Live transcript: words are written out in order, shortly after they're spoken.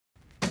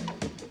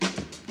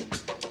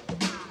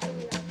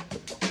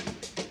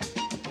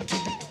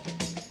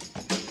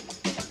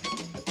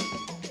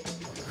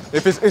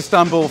If it's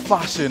Istanbul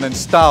fashion and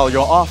style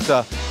you're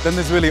after, then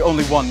there's really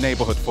only one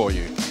neighborhood for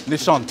you,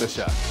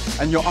 Nişantaşi,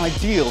 and your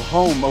ideal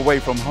home away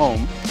from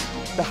home,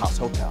 the House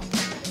Hotel.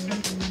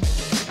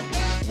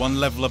 One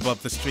level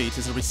above the street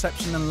is a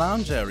reception and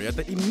lounge area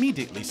that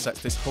immediately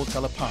sets this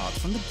hotel apart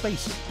from the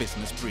basic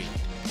business breed.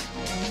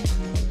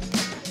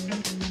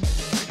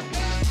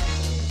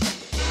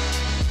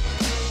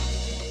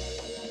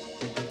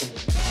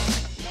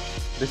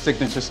 The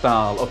signature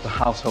style of the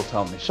House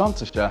Hotel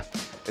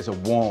Nişantaşi is a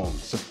warm,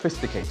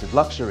 sophisticated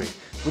luxury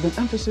with an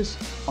emphasis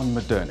on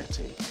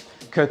modernity,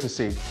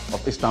 courtesy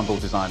of Istanbul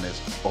designers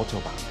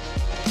Autoban.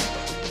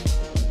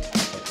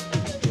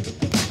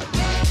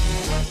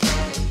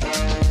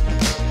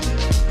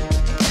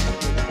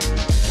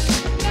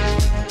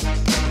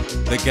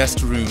 The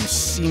guest rooms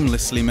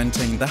seamlessly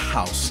maintain the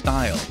house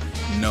style,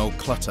 no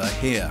clutter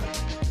here.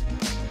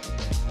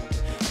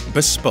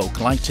 Bespoke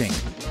lighting,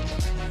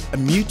 a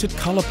muted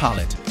colour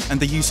palette and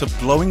the use of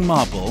glowing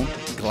marble,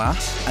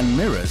 glass and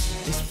mirrors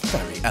is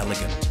very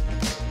elegant.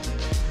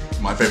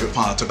 My favourite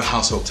part of the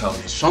House Hotel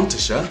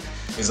Nişantaşi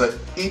is that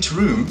each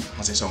room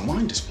has its own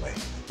wine display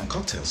and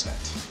cocktail set.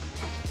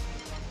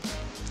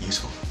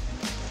 Useful.